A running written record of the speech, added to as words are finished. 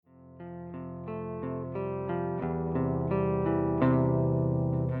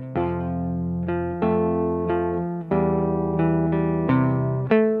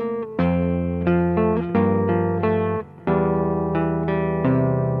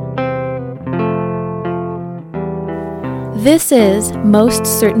This is most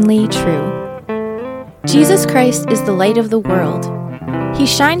certainly true. Jesus Christ is the light of the world. He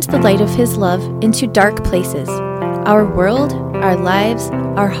shines the light of his love into dark places, our world, our lives,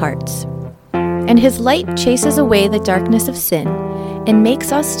 our hearts. And his light chases away the darkness of sin and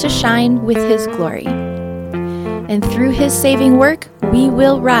makes us to shine with his glory. And through his saving work, we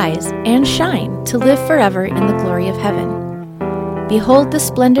will rise and shine to live forever in the glory of heaven. Behold the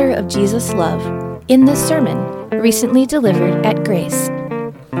splendor of Jesus' love in this sermon recently delivered at Grace.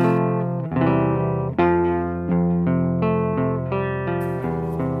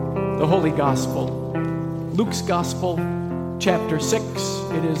 The Holy Gospel, Luke's Gospel, chapter 6.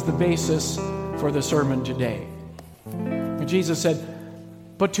 It is the basis for the sermon today. Jesus said,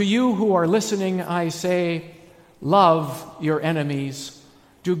 "But to you who are listening, I say, love your enemies,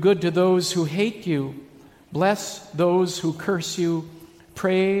 do good to those who hate you, bless those who curse you,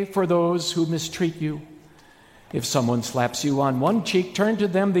 pray for those who mistreat you. If someone slaps you on one cheek, turn to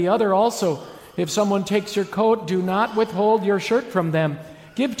them the other also. If someone takes your coat, do not withhold your shirt from them.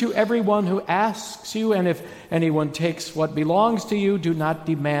 Give to everyone who asks you, and if anyone takes what belongs to you, do not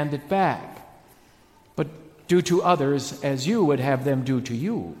demand it back. But do to others as you would have them do to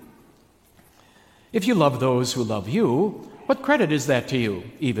you. If you love those who love you, what credit is that to you?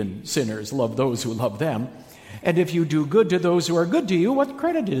 Even sinners love those who love them. And if you do good to those who are good to you, what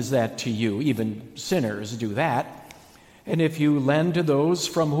credit is that to you? Even sinners do that. And if you lend to those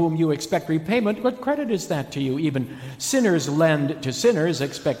from whom you expect repayment, what credit is that to you? Even sinners lend to sinners,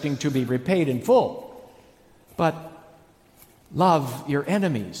 expecting to be repaid in full. But love your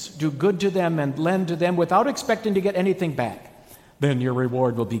enemies, do good to them and lend to them without expecting to get anything back. Then your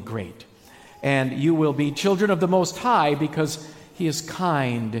reward will be great. And you will be children of the Most High, because he is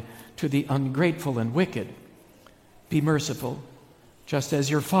kind to the ungrateful and wicked. Be merciful, just as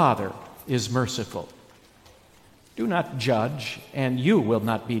your Father is merciful. Do not judge, and you will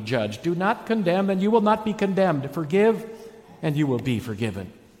not be judged. Do not condemn, and you will not be condemned. Forgive, and you will be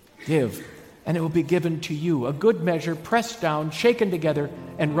forgiven. Give, and it will be given to you. A good measure, pressed down, shaken together,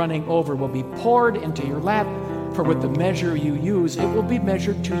 and running over will be poured into your lap. For with the measure you use, it will be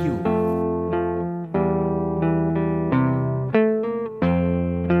measured to you.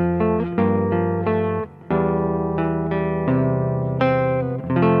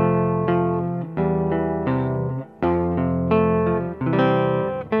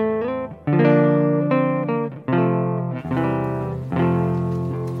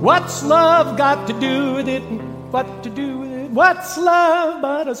 What's love got to do with it? What to do with it? What's love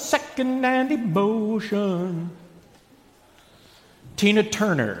but a second-hand emotion? Tina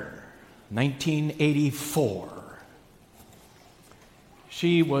Turner, 1984.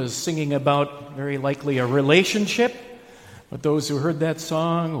 She was singing about, very likely, a relationship, but those who heard that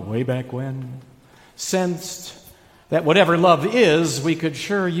song way back when sensed that whatever love is, we could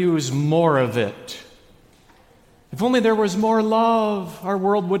sure use more of it. If only there was more love, our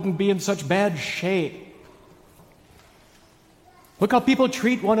world wouldn't be in such bad shape. Look how people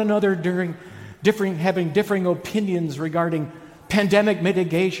treat one another having differing opinions regarding pandemic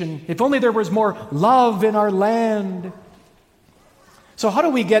mitigation. If only there was more love in our land. So how do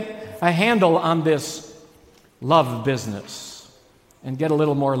we get a handle on this love business and get a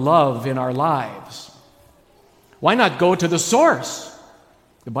little more love in our lives? Why not go to the source?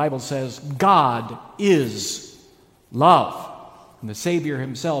 The Bible says God is love. And the Savior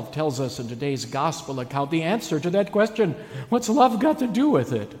himself tells us in today's gospel account the answer to that question. What's love got to do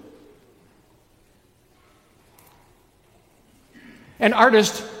with it? An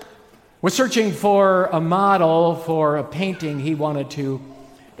artist was searching for a model for a painting he wanted to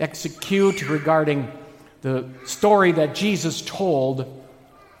execute regarding the story that Jesus told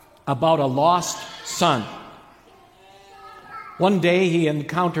about a lost son. One day he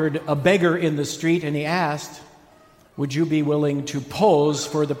encountered a beggar in the street and he asked, "Would you be willing to pose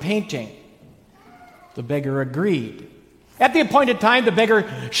for the painting?" The beggar agreed. At the appointed time, the beggar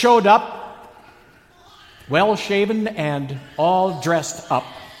showed up, well-shaven and all dressed up.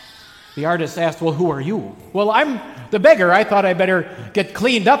 The artist asked, "Well, who are you?" "Well, I'm the beggar. I thought I better get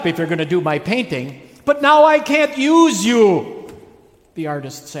cleaned up if you're going to do my painting. But now I can't use you," the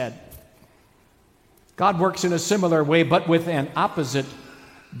artist said. God works in a similar way, but with an opposite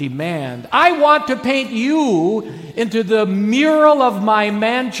demand. I want to paint you into the mural of my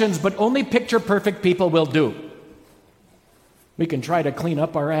mansions, but only picture-perfect people will do. We can try to clean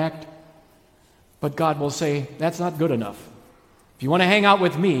up our act, but God will say, that's not good enough. If you want to hang out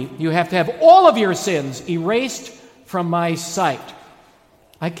with me, you have to have all of your sins erased from my sight.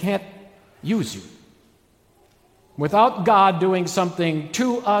 I can't use you. Without God doing something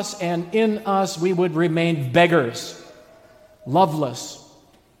to us and in us, we would remain beggars. loveless,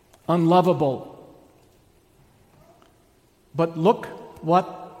 unlovable. But look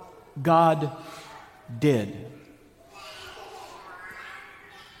what God did.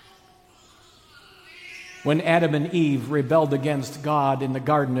 When Adam and Eve rebelled against God in the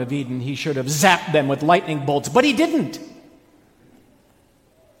Garden of Eden, he should have zapped them with lightning bolts, but he didn't.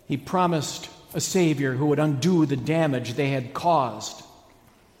 He promised a Savior who would undo the damage they had caused.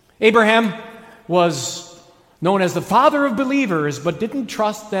 Abraham was known as the father of believers, but didn't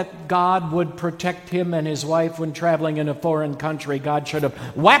trust that God would protect him and his wife when traveling in a foreign country. God should have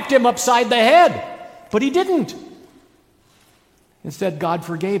whacked him upside the head, but he didn't. Instead, God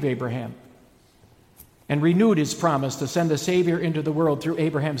forgave Abraham and renewed his promise to send a Savior into the world through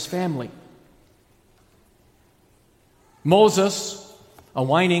Abraham's family. Moses, a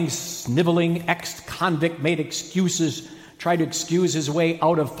whining, sniveling ex-convict, made excuses, tried to excuse his way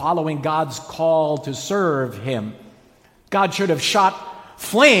out of following God's call to serve him. God should have shot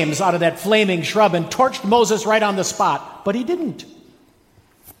flames out of that flaming shrub and torched Moses right on the spot, but he didn't.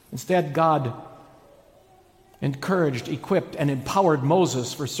 Instead, God encouraged, equipped, and empowered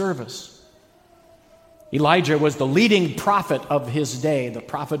Moses for service. Elijah was the leading prophet of his day, the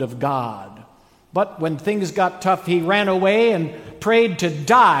prophet of God. But when things got tough, he ran away and prayed to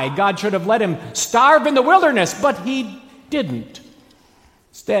die. God should have let him starve in the wilderness, but he didn't.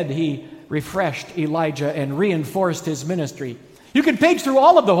 Instead, he refreshed Elijah and reinforced his ministry. You can page through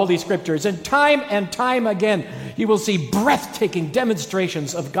all of the Holy Scriptures, and time again, you will see breathtaking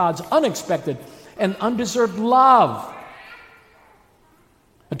demonstrations of God's unexpected and undeserved love.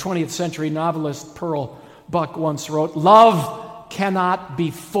 A 20th century novelist, Pearl Buck, once wrote, "Love cannot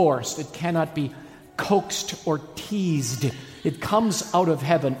be forced. It cannot be coaxed or teased. It comes out of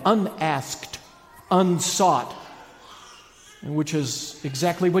heaven, unasked, unsought," which is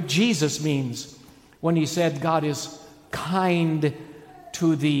exactly what Jesus means when he said God is kind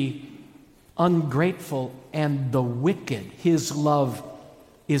to the ungrateful and the wicked. His love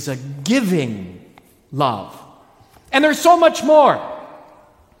is a giving love. And there's so much more.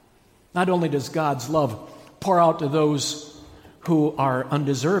 Not only does God's love pour out to those who are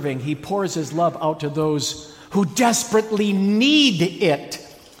undeserving, he pours his love out to those who desperately need it.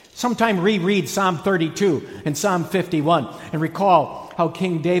 Sometime reread Psalm 32 and Psalm 51 and recall how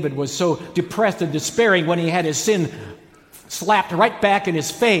King David was so depressed and despairing when he had his sin slapped right back in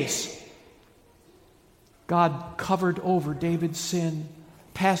his face. God covered over David's sin,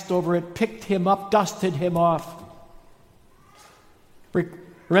 passed over it, picked him up, dusted him off.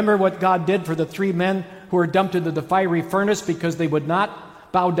 Remember what God did for the 3 men who were dumped into the fiery furnace because they would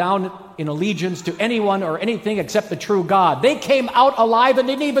not bow down in allegiance to anyone or anything except the true God. They came out alive and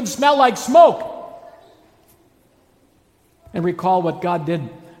didn't even smell like smoke. And recall what God did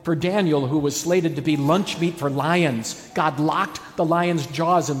for Daniel, who was slated to be lunch meat for lions. God locked the lion's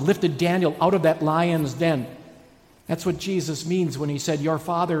jaws and lifted Daniel out of that lion's den. That's what Jesus means when he said, "Your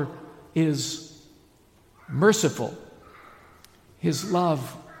Father is merciful." His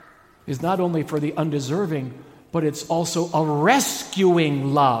love is not only for the undeserving, but it's also a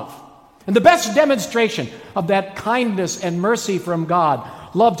rescuing love. And the best demonstration of that kindness and mercy from God,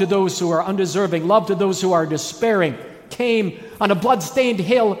 love to those who are undeserving, love to those who are despairing, came on a blood-stained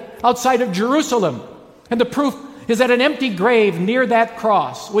hill outside of Jerusalem. And the proof is at an empty grave near that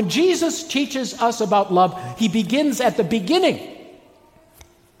cross. When Jesus teaches us about love, he begins at the beginning.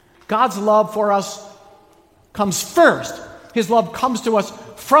 God's love for us comes first. His love comes to us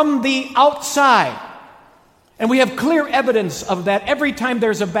from the outside. And we have clear evidence of that every time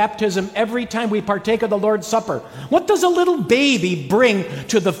there's a baptism, every time we partake of the Lord's Supper. What does a little baby bring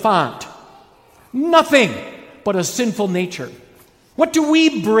to the font? Nothing but a sinful nature. What do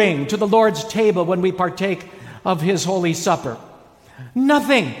we bring to the Lord's table when we partake of his holy supper?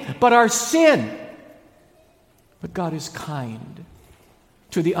 Nothing but our sin. But God is kind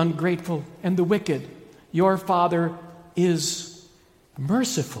to the ungrateful and the wicked. Your Father is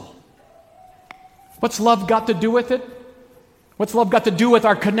merciful. What's love got to do with it? What's love got to do with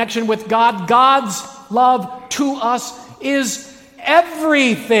our connection with God? God's love to us is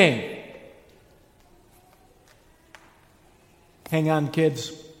everything. Hang on,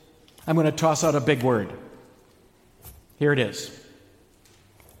 kids. I'm going to toss out a big word. Here it is.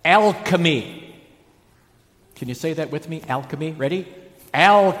 Alchemy. Can you say that with me? Alchemy. Ready?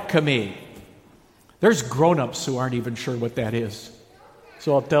 Alchemy. There's grown-ups who aren't even sure what that is.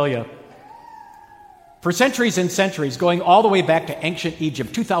 So I'll tell you. For centuries and centuries, going all the way back to ancient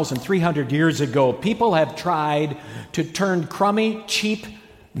Egypt, 2,300 years ago, people have tried to turn crummy, cheap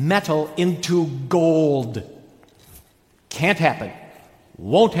metal into gold. Can't happen.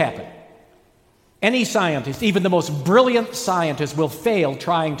 Won't happen. Any scientist, even the most brilliant scientist, will fail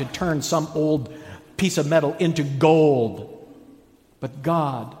trying to turn some old piece of metal into gold. But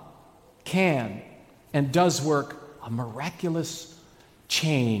God can and does work a miraculous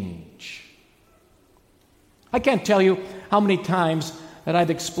change. I can't tell you how many times that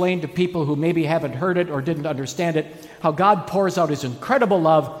I've explained to people who maybe haven't heard it or didn't understand it, how God pours out His incredible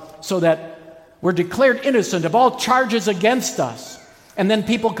love so that we're declared innocent of all charges against us. And then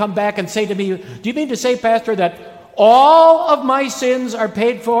people come back and say to me, do you mean to say, Pastor, that all of my sins are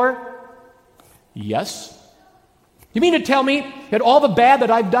paid for? Yes. You mean to tell me that all the bad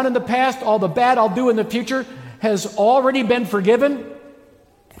that I've done in the past, all the bad I'll do in the future, has already been forgiven?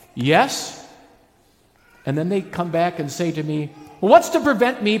 Yes. And then they come back and say to me, well, what's to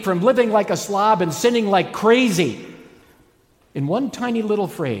prevent me from living like a slob and sinning like crazy? In one tiny little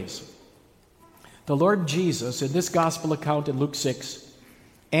phrase, the Lord Jesus, in this gospel account in Luke 6,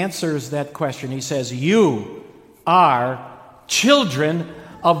 answers that question. He says, you are children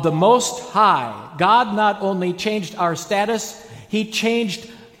of the Most High. God not only changed our status, He changed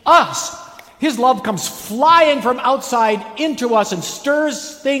us. His love comes flying from outside into us and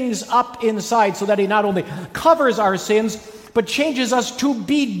stirs things up inside so that He not only covers our sins, but changes us to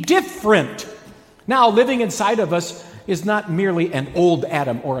be different. Now, living inside of us is not merely an old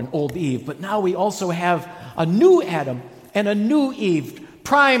Adam or an old Eve, but now we also have a new Adam and a new Eve,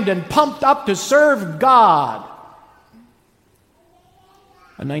 primed and pumped up to serve God.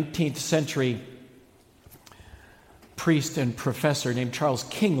 A 19th century priest and professor named Charles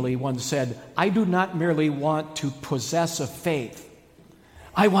Kingsley once said, I do not merely want to possess a faith.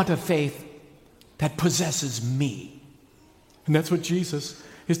 I want a faith that possesses me. And that's what Jesus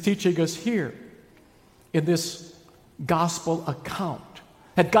is teaching us here in this gospel account.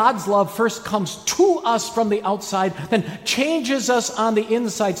 That God's love first comes to us from the outside, then changes us on the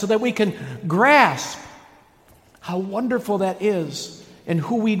inside so that we can grasp how wonderful that is and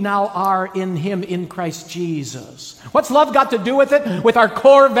who we now are in Him, in Christ Jesus. What's love got to do with it? With our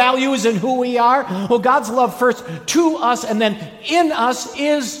core values and who we are? Well, God's love first to us and then in us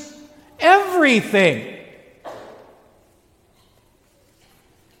is everything.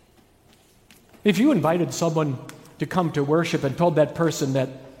 If you invited someone to come to worship and told that person that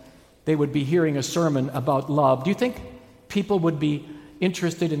they would be hearing a sermon about love, do you think people would be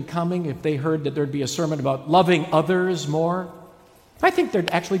interested in coming if they heard that there'd be a sermon about loving others more? I think there'd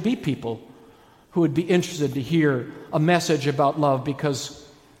actually be people who would be interested to hear a message about love, because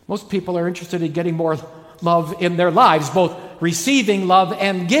most people are interested in getting more love in their lives, both receiving love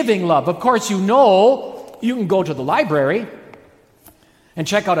and giving love. Of course, you can go to the library and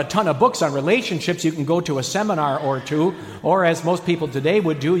check out a ton of books on relationships. You can go to a seminar or two, or as most people today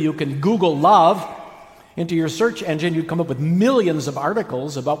would do, you can Google love into your search engine. You'd come up with millions of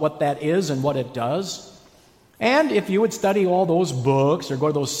articles about what that is and what it does. And if you would study all those books or go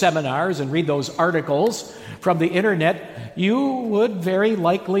to those seminars and read those articles from the internet, you would very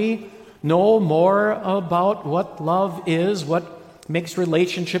likely know more about what love is, what makes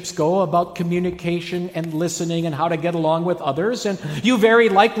relationships go, about communication and listening and how to get along with others. And you very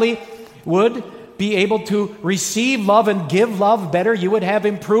likely would be able to receive love and give love better. You would have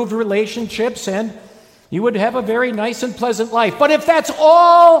improved relationships and you would have a very nice and pleasant life. But if that's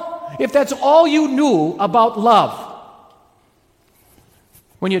all you knew about love,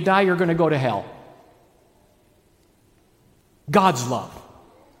 when you die, you're going to go to hell. God's love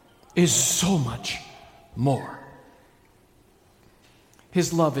is so much more.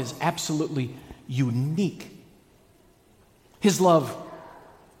 His love is absolutely unique. His love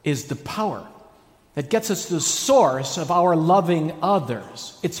is the power that gets us to the source of our loving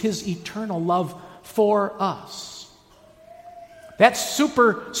others. It's His eternal love for us. That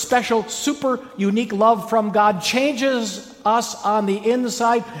super special, super unique love from God changes us on the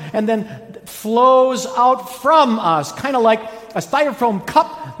inside and then flows out from us, kind of like a styrofoam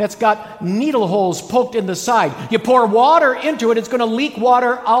cup that's got needle holes poked in the side. You pour water into it, it's going to leak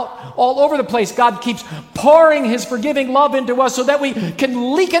water out all over the place. God keeps pouring His forgiving love into us so that we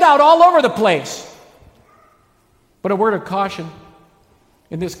can leak it out all over the place. But a word of caution.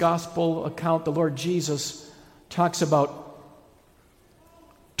 In this gospel account, the Lord Jesus talks about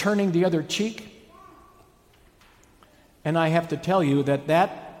turning the other cheek. And I have to tell you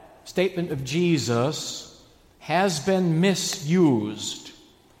that statement of Jesus has been misused.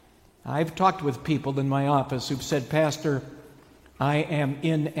 I've talked with people in my office who've said, Pastor, I am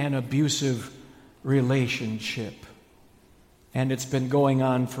in an abusive relationship. And it's been going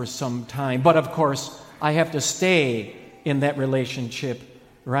on for some time. But of course, I have to stay in that relationship,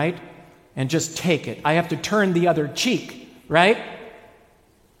 right? And just take it. I have to turn the other cheek, right?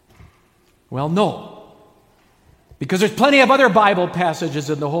 Well, no. Because there's plenty of other Bible passages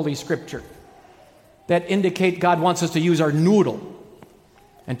in the Holy Scripture that indicate God wants us to use our noodle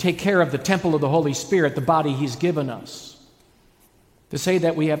and take care of the temple of the Holy Spirit, the body He's given us. To say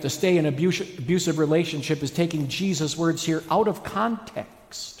that we have to stay in an abusive relationship is taking Jesus' words here out of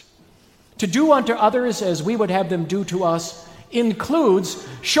context. To do unto others as we would have them do to us includes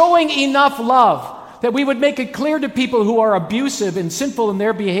showing enough love that we would make it clear to people who are abusive and sinful in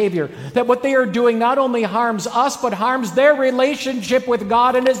their behavior that what they are doing not only harms us, but harms their relationship with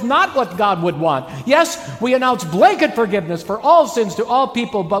God and is not what God would want. Yes, we announce blanket forgiveness for all sins to all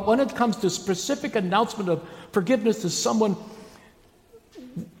people, but when it comes to specific announcement of forgiveness to someone,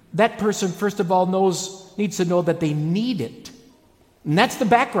 that person, first of all, needs to know that they need it. And that's the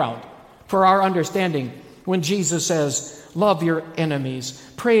background for our understanding when Jesus says, love your enemies,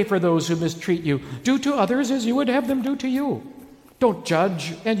 pray for those who mistreat you, do to others as you would have them do to you. Don't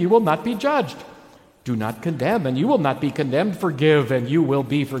judge, and you will not be judged. Do not condemn, and you will not be condemned. Forgive, and you will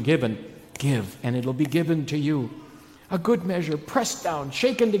be forgiven. Give, and it will be given to you. A good measure, pressed down,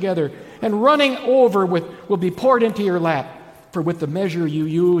 shaken together, and running over will be poured into your lap. For with the measure you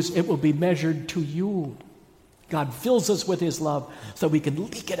use, it will be measured to you. God fills us with His love so we can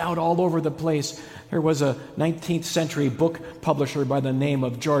leak it out all over the place. There was a 19th century book publisher by the name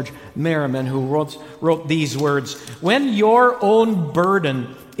of George Merriman who wrote these words: when your own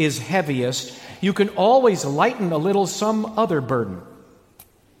burden is heaviest, you can always lighten a little some other burden.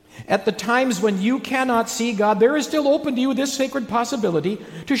 At the times when you cannot see God, there is still open to you this sacred possibility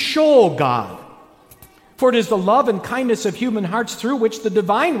to show God. For it is the love and kindness of human hearts through which the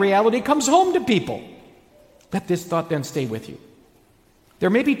divine reality comes home to people. Let this thought then stay with you. There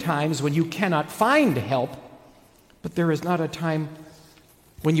may be times when you cannot find help, but there is not a time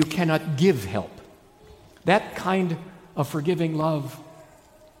when you cannot give help. That kind of forgiving love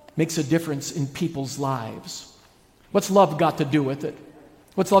makes a difference in people's lives. What's love got to do with it?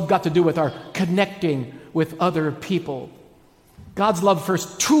 What's love got to do with our connecting with other people? God's love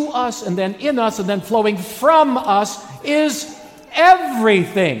first to us and then in us and then flowing from us is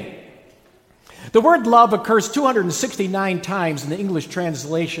everything. The word love occurs 269 times in the English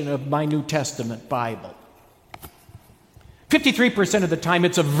translation of my New Testament Bible. 53% of the time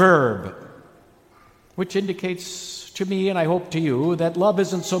it's a verb, which indicates to me, and I hope to you, that love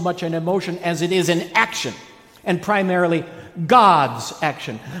isn't so much an emotion as it is an action, and primarily God's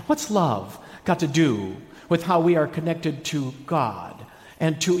action. What's love got to do with how we are connected to God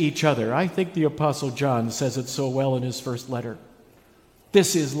and to each other? I think the Apostle John says it so well in his first letter.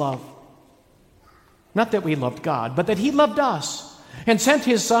 This is love. Not that we loved God, but that He loved us and sent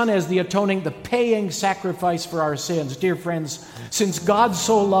His Son as the atoning, the paying sacrifice for our sins. Dear friends, since God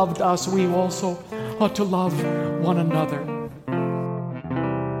so loved us, we also ought to love one another.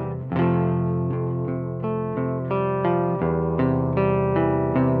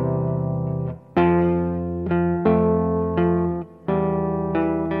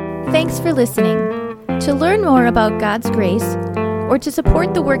 Thanks for listening. To learn more about God's grace, or to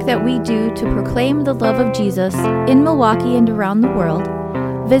support the work that we do to proclaim the love of Jesus in Milwaukee and around the world,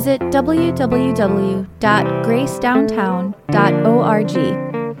 visit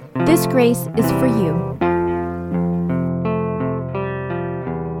www.gracedowntown.org. This grace is for you.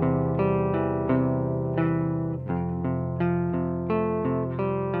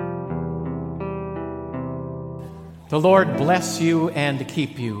 The Lord bless you and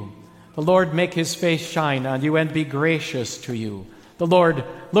keep you. The Lord make His face shine on you and be gracious to you. The Lord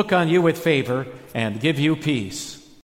look on you with favor and give you peace.